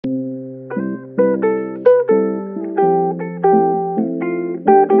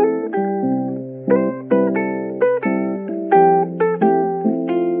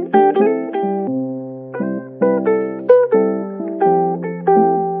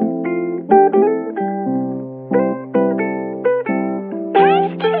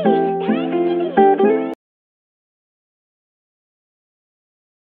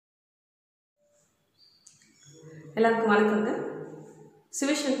எல்லாருக்கும் வணக்கங்க.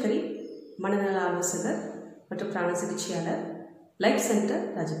 சிவசங்கரி மனநல ஆலோசகர் மற்றும் பிராண சிகிச்சையாளர், லைஃப் சென்டர்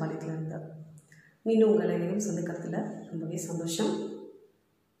ராஜபாளையத்தில் இருந்தார். மீண்டும் உங்களை சந்திக்கிறதுல ரொம்பவே சந்தோஷம்.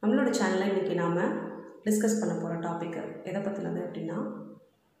 நம்மளோட சேனலில் இன்றைக்கி நாம் டிஸ்கஸ் பண்ண போகிற டாப்பிக்கு எதை பற்றினது அப்படின்னா,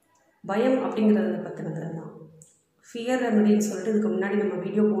 பயம் அப்படிங்கிறத பற்றினது தான். ஃபியர் ரெமடின்னு சொல்லிட்டு இதுக்கு முன்னாடி நம்ம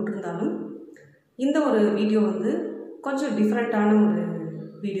வீடியோ போட்டிருந்தாலும் இந்த ஒரு வீடியோ கொஞ்சம் டிஃப்ரெண்ட்டான ஒரு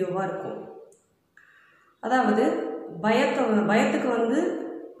வீடியோவாக இருக்கும். அதாவது பயத்துக்கு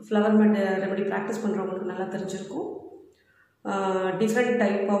ஃப்ளவர் மெட் ரெமடி ப்ராக்டிஸ் பண்ணுறவங்களுக்கு நல்லா தெரிஞ்சிருக்கும். டிஃப்ரெண்ட்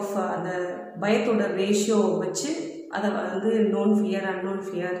டைப் ஆஃப் அந்த பயத்தோட ரேஷியோ வச்சு அதை known fear, unknown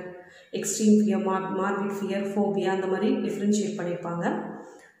fear, extreme fear, மார்பிட் fear, phobia அந்த மாதிரி டிஃப்ரென்ஷியேட் பண்ணியிருப்பாங்க.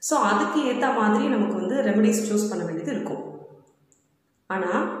 ஸோ அதுக்கு ஏற்ற மாதிரி நமக்கு ரெமடிஸ் சூஸ் பண்ண வேண்டியது இருக்கும்.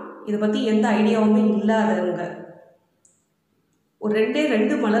 ஆனால் இதை பற்றி எந்த ஐடியாவுமே இல்லாதவங்க ஒரு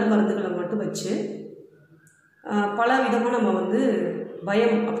ரெண்டு மலர் மருந்துகளை மட்டும் வச்சு பல விதமாக நம்ம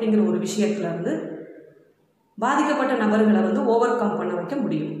பயம் அப்படிங்கிற ஒரு விஷயத்துலேருந்து பாதிக்கப்பட்ட நபர்களை ஓவர் கம் பண்ண வைக்க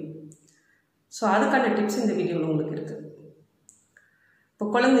முடியும். ஸோ அதுக்கான டிப்ஸ் இந்த வீடியோவில் உங்களுக்கு இருக்குது. இப்போ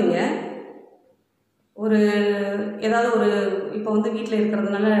குழந்தைங்க இப்போ வீட்டில்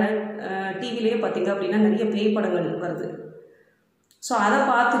இருக்கிறதுனால டிவிலேயே பார்த்திங்க அப்படின்னா நிறைய பேய் படங்கள் வருது. ஸோ அதை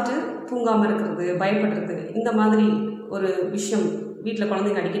பார்த்துட்டு தூங்காமல் இருக்கிறது, பயப்படுறது, இந்த மாதிரி ஒரு விஷயம் வீட்டில்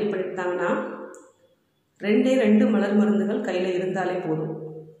குழந்தைங்க அடிக்கடி பண்ணிட்டாங்கன்னா ரெண்டு மலர் மருந்துகள் கையில் இருந்தாலே போதும்.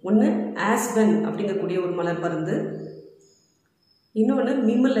 ஒன்று ஆஸ்பென் அப்படிங்கக்கூடிய ஒரு மலர் மருந்து, இன்னொன்று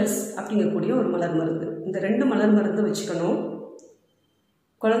மிமுலஸ் அப்படிங்கக்கூடிய ஒரு மலர் மருந்து. இந்த 2 மலர் மருந்து வச்சுக்கணும்.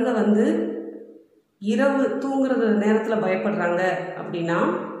 குழந்தை இரவு தூங்குறது நேரத்தில் பயப்படுறாங்க அப்படின்னா,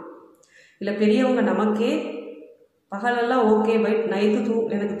 இல்லை பெரியவங்க நமக்கே பகலெல்லாம் ஓகே, நைட்டு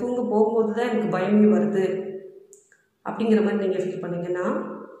எனக்கு தூங்க போகும்போது தான் எனக்கு பயமே வருது அப்படிங்கிற மாதிரி நீங்கள் ஃபீல் பண்ணிங்கன்னா,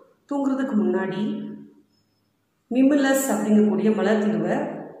 தூங்குறதுக்கு முன்னாடி மிமுலஸ் அப்படிங்கக்கூடிய மலர் தீர்வை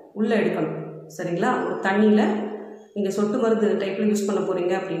உள்ளே எடுக்கணும். சரிங்களா? ஒரு தண்ணியில் நீங்கள் சொட்டு மருந்து டைப்பில் யூஸ் பண்ண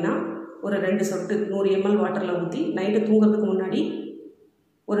போகிறீங்க அப்படின்னா ஒரு 2 சொட்டு 100 ml வாட்டரில் ஊற்றி நைட்டு தூங்குறதுக்கு முன்னாடி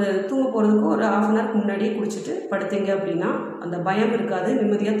தூங்க போகிறதுக்கு ஒரு 1/2 அன் ஹவருக்கு முன்னாடியே குடிச்சிட்டு படுத்தீங்க அப்படின்னா அந்த பயம் இருக்காது,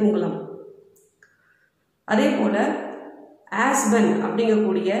 நிம்மதியாக தூங்கலாம். அதே போல் ஆஸ்பென்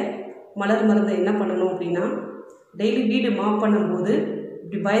அப்படிங்கக்கூடிய மலர் மருந்தை என்ன பண்ணணும் அப்படின்னா, டெய்லி வீடு மாப் பண்ணும்போது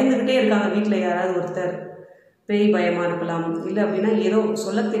இப்படி பயந்துக்கிட்டே இருக்காங்க வீட்டில் யாராவது ஒருத்தர், பேய் பயமாக இருக்கலாம், இல்லை அப்படின்னா ஏதோ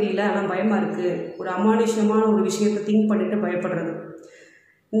சொல்ல தெரியல ஆனால் பயமாக இருக்குது, ஒரு அமானுஷ்யமான ஒரு விஷயத்தை திங்க் பண்ணிவிட்டு பயப்படுறது,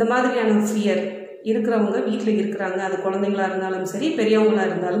 இந்த மாதிரியான ஃபியர் இருக்கிறவங்க வீட்டில் இருக்கிறாங்க. அது குழந்தைங்களாக இருந்தாலும் சரி, பெரியவங்களாக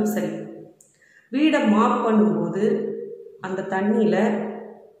இருந்தாலும் சரி, வீடை மாப் பண்ணும்போது அந்த தண்ணியில்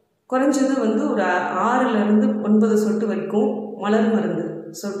குறைஞ்சது ஒரு 6லேருந்து 9 சொட்டு வரைக்கும் மலர் மருந்து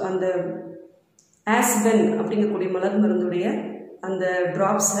அந்த ஆஸ்பென் அப்படிங்கக்கூடிய மலர் மருந்துடைய அந்த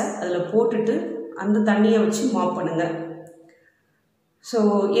ட்ராப்ஸை அதில் போட்டுட்டு அந்த தண்ணியை வச்சு மாப் பண்ணுங்க. ஸோ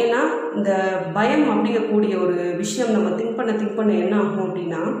ஏன்னா இந்த பயம் அப்படிங்கக்கூடிய ஒரு விஷயம் நம்ம திங்க் பண்ண என்ன ஆகும்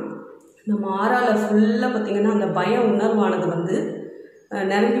அப்படின்னா, நம்ம ஆறால ஃபுல்லாக பார்த்திங்கன்னா அந்த பய உணர்வானது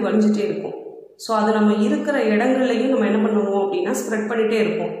நிரம்பி வழிஞ்சிட்டே இருக்கும். ஸோ அது நம்ம இருக்கிற இடங்கள்லையும் நம்ம என்ன பண்ணுவோம் அப்படின்னா ஸ்ப்ரெட் பண்ணிகிட்டே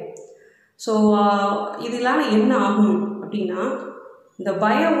இருப்போம். ஸோ இதெல்லாம் என்ன ஆகும் அப்படின்னா, இந்த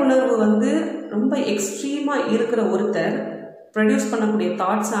பய உணர்வு ரொம்ப எக்ஸ்ட்ரீமாக இருக்கிற ஒருத்தர் ப்ரொடியூஸ் பண்ணக்கூடிய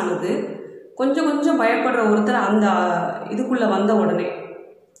தாட்ஸ் ஆனது கொஞ்சம் பயப்படுற ஒருத்தர் அந்த இதுக்குள்ளே வந்த உடனே,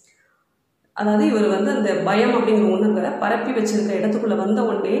 அதாவது இவர் அந்த பயம் அப்படிங்கிற உணர்வை பரப்பி வச்சிருக்க இடத்துக்குள்ளே வந்த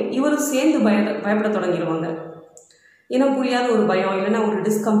உடனே இவரும் சேர்ந்து பயப்பட தொடங்கிடுவாங்க. இனம் புரியாத ஒரு பயம், இல்லைன்னா ஒரு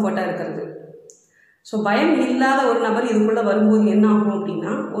டிஸ்கம்ஃபர்ட்டாக இருக்கிறது. ஸோ பயம் இல்லாத ஒரு நபர் இதுக்குள்ளே வரும்போது என்ன ஆகும்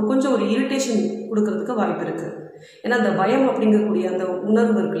அப்படின்னா கொஞ்சம் ஒரு இரிட்டேஷன் கொடுக்கறதுக்கு வாய்ப்பு இருக்குது. ஏன்னா அந்த பயம் அப்படிங்கக்கூடிய அந்த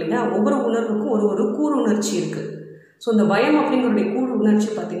உணர்வு இருக்கு இல்லையா, ஒவ்வொரு உணர்வுக்கும் ஒரு கூறு உணர்ச்சி இருக்குது. ஸோ இந்த பயம் அப்படிங்கிறடைய கூறு உணர்ச்சி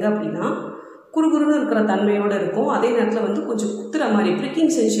பார்த்திங்க அப்படின்னா குறுகுறுன்னு இருக்கிற தன்மையோடு இருக்கும். அதே நேரத்தில் கொஞ்சம் குத்துற மாதிரி ப்ரிக்கிங்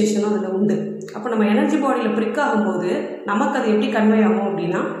சென்சேஷனும் அதில் உண்டு. அப்போ நம்ம எனர்ஜி பாடியில் ப்ரிக் ஆகும்போது நமக்கு அது எப்படி கன்வே ஆகும்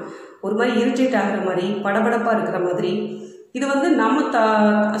அப்படின்னா ஒரு மாதிரி இரிட்டேட் ஆகிற மாதிரி, படபடப்பாக இருக்கிற மாதிரி. இது நம்ம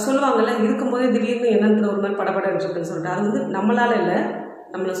சொல்லுவாங்கள்ல, இருக்கும்போதே திடீர்னு என்னன்ற ஒரு மாதிரி படபடன்னு சொல்லிட்டு, அது நம்மளால் இல்லை,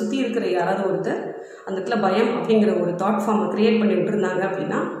 நம்மளை சுற்றி இருக்கிற யாராவது ஒருத்தர் அந்த இடத்துல பயம் அப்படிங்கிற ஒரு தாட் ஃபார்மை க்ரியேட் பண்ணி விட்டுருந்தாங்க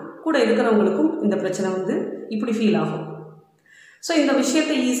அப்படின்னா கூட இருக்கிறவங்களுக்கும் இந்த பிரச்சனை இப்படி ஃபீல் ஆகும். ஸோ இந்த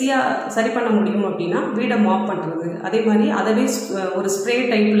விஷயத்தை ஈஸியாக சரி பண்ண முடியும் அப்படின்னா வீடை மாப் பண்ணுறது. அதே மாதிரி அதவே ஒரு ஸ்ப்ரே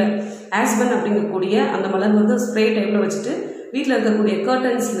டைப்பில் ஆஸ்பென் அப்படிங்கக்கூடிய அந்த மலர் ஸ்ப்ரே டைப்பில் வச்சுட்டு வீட்டில் இருக்கக்கூடிய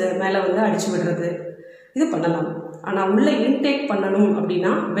கர்டன்ஸ் மேலே அடித்து விடுறது, இது பண்ணலாம். ஆனால் உள்ளே இன்டேக் பண்ணணும்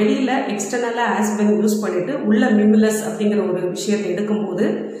அப்படின்னா வெளியில் எக்ஸ்டர்னலாக ஆஸ்பென் யூஸ் பண்ணிவிட்டு உள்ள மிமுலஸ் அப்படிங்கிற ஒரு விஷயத்தை எடுக்கும்போது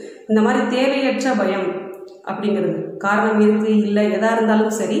இந்த மாதிரி தேவையற்ற பயம் அப்படிங்கிறது காரணம் இருக்குது இல்லை எதாக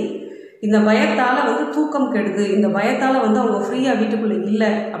இருந்தாலும் சரி, இந்த பயத்தால் தூக்கம் கெடுது, இந்த பயத்தால் அவங்க ஃப்ரீயாக வீட்டுக்குள்ளே இல்லை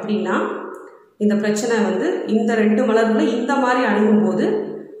அப்படின்னா இந்த பிரச்சனை வந்து இந்த 2 மலர்களும் இந்த மாதிரி அணுகும்போது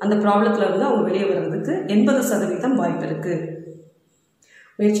அந்த ப்ராப்ளத்தில் இருந்து அவங்க வெளியே வர்றதுக்கு 80% வாய்ப்பு இருக்குது.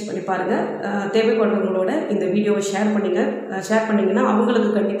 முயற்சி பண்ணி பாருங்கள். தேவைப்படுறவங்களோட இந்த வீடியோவை ஷேர் பண்ணிங்கன்னா அவங்களுக்கு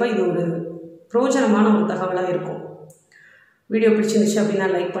கண்டிப்பாக இது ஒரு பிரயோஜனமான ஒரு தகவலாக இருக்கும். வீடியோ பிடிச்சிருந்துச்சு அப்படின்னா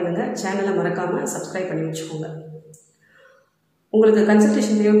லைக் பண்ணுங்கள். சேனலை மறக்காமல் சப்ஸ்கிரைப் பண்ணி வச்சுக்கோங்க. உங்களுக்கு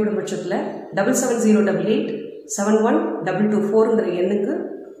கன்சல்டேஷன் தேவைப்படும் பட்சத்தில் 7708871224ங்கிற எண்ணுக்கு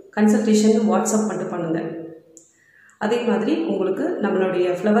கன்சல்டேஷன் வாட்ஸ்அப் மட்டும் பண்ணுங்கள். அதே மாதிரி உங்களுக்கு நம்மளுடைய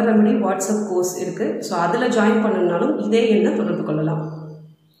ஃப்ளவர் ரெமடி வாட்ஸ்அப் கோர்ஸ் இருக்குது. ஸோ அதில் ஜாயின் பண்ணணுன்னாலும் இதே எண்ணை தொடர்பு கொள்ளலாம்.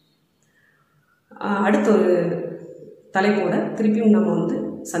 அடுத்த ஒரு தலைப்போட திருப்பியும் நம்ம வந்து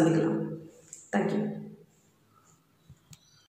சந்திக்கலாம். தேங்க்யூ.